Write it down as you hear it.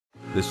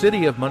The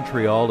city of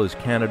Montreal is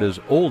Canada's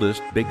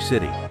oldest big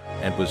city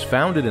and was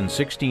founded in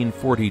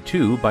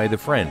 1642 by the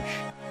French.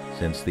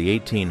 Since the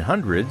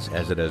 1800s,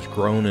 as it has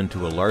grown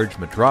into a large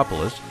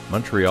metropolis,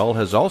 Montreal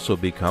has also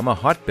become a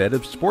hotbed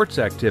of sports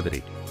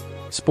activity.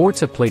 Sports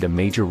have played a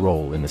major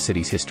role in the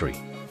city's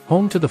history.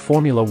 Home to the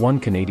Formula One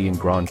Canadian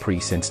Grand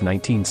Prix since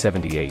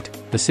 1978,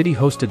 the city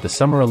hosted the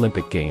Summer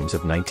Olympic Games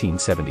of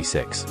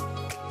 1976.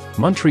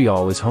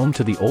 Montreal is home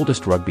to the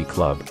oldest rugby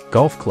club,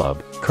 golf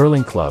club,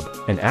 curling club,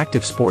 and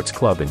active sports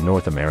club in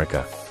North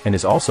America, and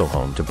is also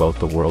home to both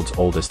the world's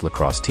oldest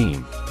lacrosse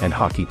team and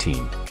hockey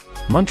team.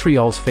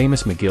 Montreal's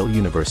famous McGill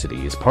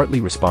University is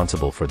partly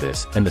responsible for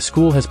this, and the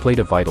school has played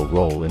a vital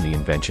role in the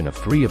invention of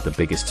three of the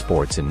biggest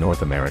sports in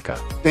North America.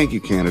 Thank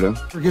you, Canada,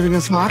 for giving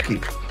us hockey,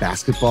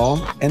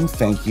 basketball, and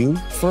thank you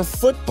for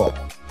football.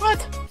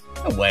 What?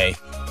 No way.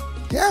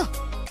 Yeah,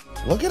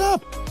 look it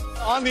up.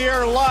 On the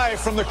air live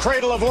from the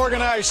cradle of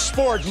organized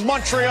sport,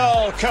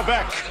 Montreal,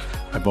 Quebec.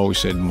 I've always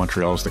said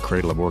Montreal is the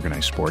cradle of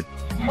organized sport.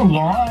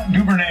 Laurent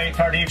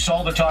Duvernay-Tardif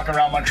sold the talk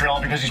around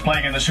Montreal because he's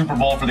playing in the Super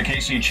Bowl for the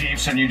KC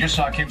Chiefs, and you just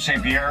saw Kim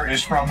St. Pierre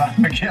is from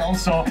McGill,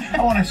 so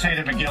I want to say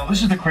to McGill,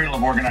 this is the cradle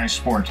of organized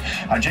sport.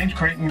 James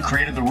Creighton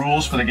created the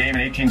rules for the game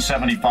in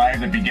 1875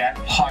 that begat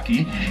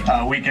hockey.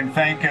 We can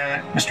thank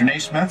Mr.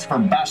 Naismith for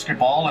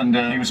basketball, and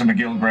he was a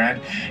McGill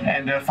grad.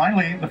 And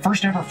finally, the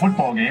first ever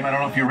football game, I don't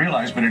know if you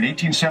realize, but in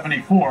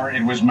 1874,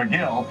 it was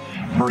McGill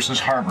versus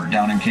Harvard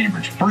down in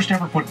Cambridge. First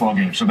ever football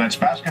game, so that's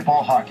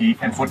basketball, hockey,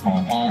 and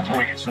football all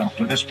going itself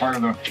to this part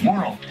of the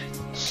world.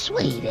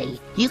 Sweetie,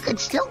 you could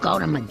still go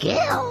to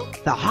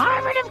McGill, the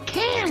Harvard of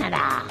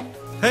Canada.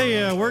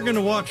 Hey, we're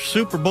gonna watch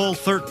Super Bowl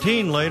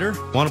 13 later.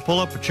 Want to pull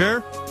up a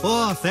chair?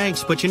 Oh,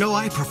 thanks, but you know,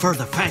 I prefer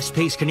the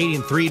fast-paced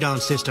Canadian three-down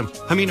system.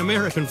 I mean,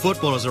 American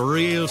football is a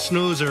real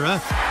snoozer, huh?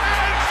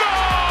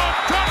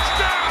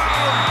 Touchdown!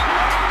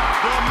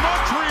 The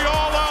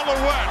Montreal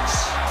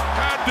Alouettes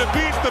had to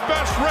beat the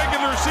best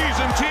regular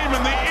season team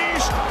in the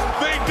East.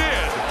 They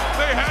did.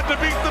 They had to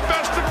beat the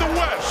best of the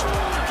West.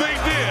 They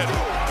did.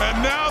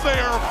 And now they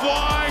are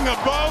flying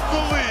above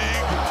the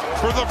league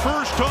for the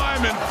first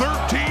time in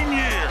 13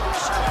 years.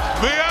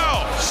 The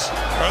Owls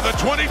are the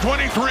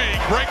 2023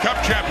 Grey Cup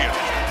champions.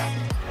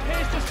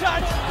 Here's the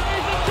touch.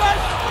 Here's the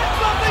touch. It's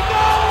got the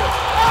goal.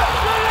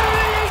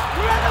 Absolutely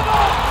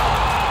incredible.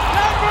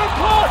 Cameron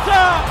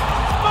Porter.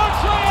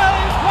 Montreal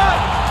is back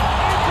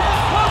into the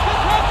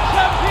Coca-Cola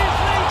Champions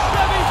League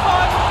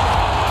semi-final.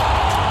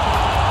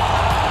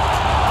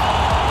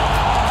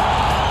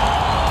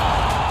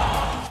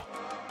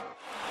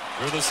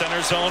 Through the center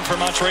zone for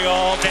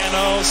Montreal.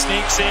 Dano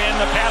sneaks in,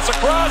 the pass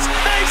across.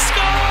 They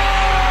score!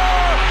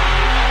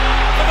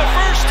 For the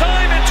first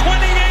time in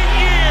 28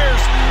 years,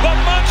 the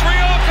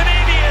Montreal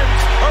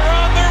Canadiens are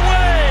on their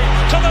way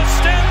to the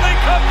Stanley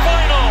Cup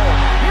final.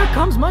 Here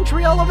comes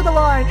Montreal over the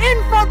line. In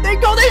front they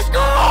go. They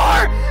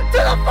score! To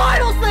the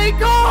finals they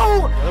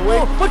go!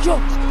 Montreal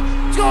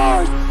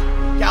scores!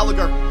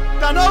 Gallagher.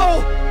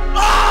 Dano! Oh,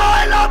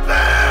 I love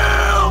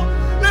you!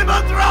 The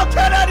Montreal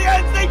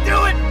Canadiens, they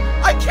do it!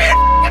 I can't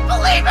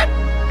believe it!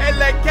 Et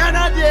les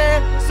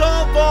Canadiens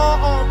s'en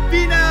vont en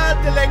finale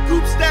de la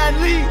Coupe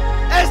Stanley.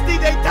 SD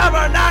des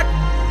Tabarnak.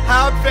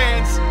 Hound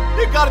fans,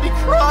 they gotta be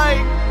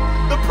crying.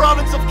 The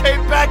province of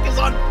Quebec is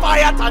on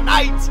fire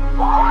tonight.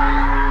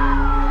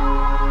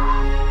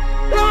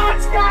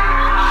 Let's go!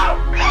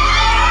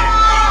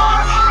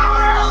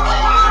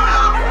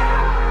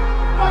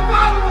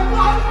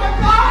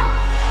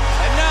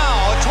 And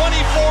now a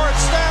 24th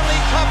Stanley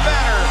Cup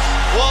banner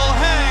will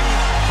hang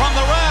from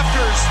the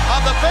rafters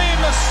of the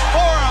famous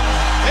Forum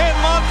in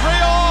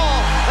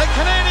Montreal. The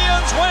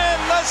Canadiens win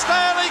the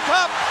Stanley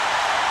Cup.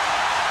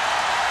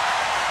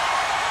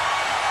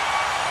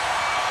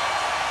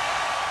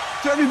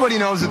 Everybody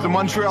knows that the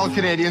Montreal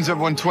Canadiens have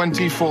won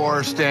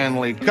 24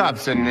 Stanley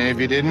Cups, and if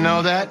you didn't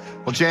know that,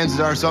 well, chances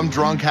are some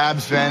drunk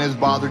Habs fan has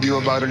bothered you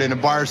about it in a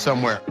bar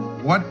somewhere.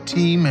 What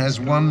team has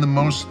won the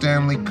most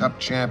Stanley Cup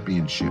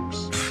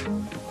championships?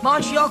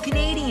 Montreal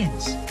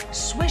Canadiens.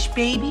 Swish,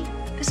 baby.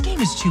 This game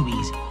is too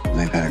easy.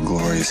 They've had a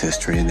glorious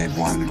history. They've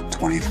won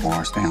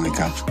 24 Stanley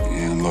Cups.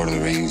 In Lord of the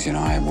Rings, you know,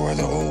 I wore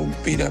the old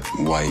beat-up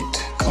white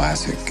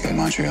classic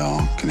Montreal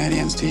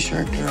Canadiens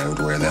t-shirt. I would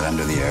wear that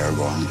under the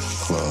Aragorn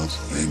clothes.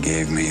 It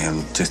gave me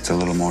just a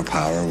little more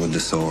power with the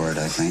sword,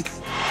 I think.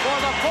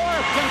 For the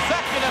fourth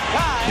consecutive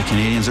time. The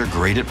Canadians are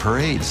great at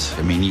parades.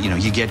 I mean, you know,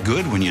 you get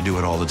good when you do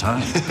it all the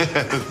time.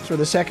 For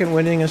the second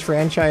winningest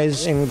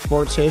franchise in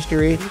sports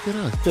history,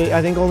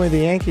 I think only the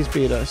Yankees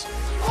beat us.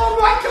 Oh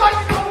my God,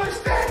 you don't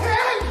understand, man!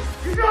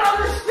 You don't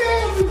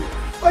understand!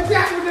 My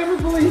dad would never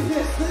believe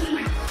this!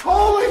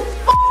 Holy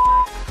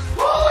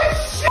Holy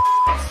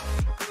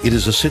shit! It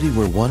is a city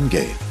where one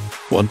game,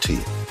 one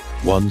team,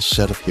 one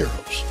set of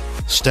heroes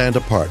stand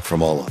apart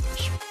from all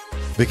others.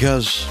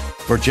 Because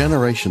for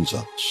generations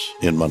of us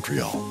in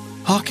Montreal,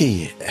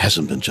 hockey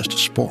hasn't been just a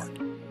sport.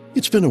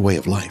 It's been a way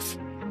of life.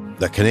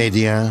 The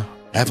Canadiens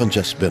haven't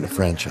just been a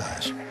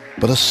franchise,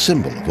 but a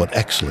symbol of what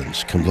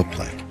excellence can look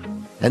like.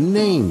 And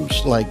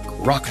names like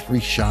Rocket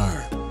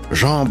Richard,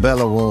 Jean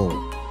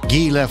Beliveau,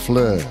 Guy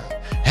Lafleur,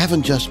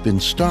 haven't just been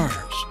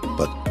stars,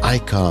 but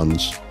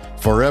icons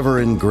forever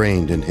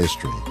ingrained in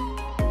history.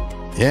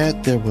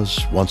 Yet there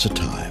was once a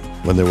time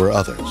when there were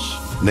others,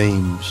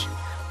 names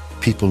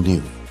people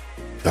knew.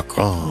 The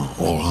Grand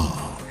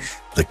Orange,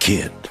 the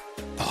Kid,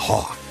 the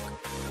Hawk,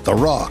 the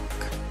Rock,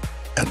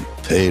 and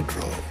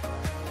Pedro.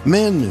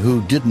 Men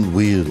who didn't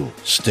wield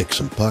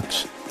sticks and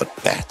pucks, but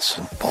bats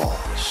and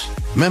balls.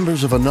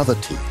 Members of another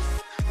team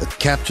that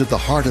captured the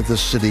heart of the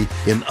city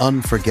in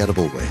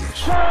unforgettable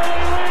ways.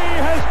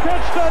 Has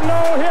pitched a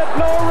no-hit,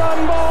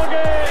 no-run ball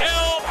game.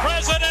 El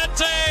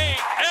Presidente,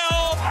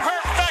 El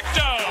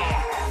Perfecto.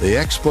 The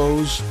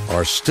Expos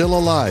are still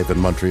alive in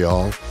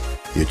Montreal.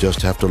 You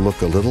just have to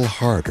look a little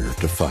harder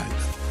to find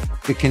them.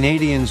 The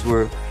Canadians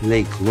were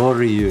Les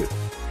Glorieux,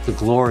 the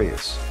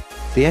glorious.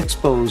 The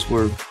Expos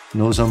were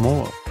Nos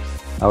Amours,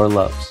 our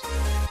loves.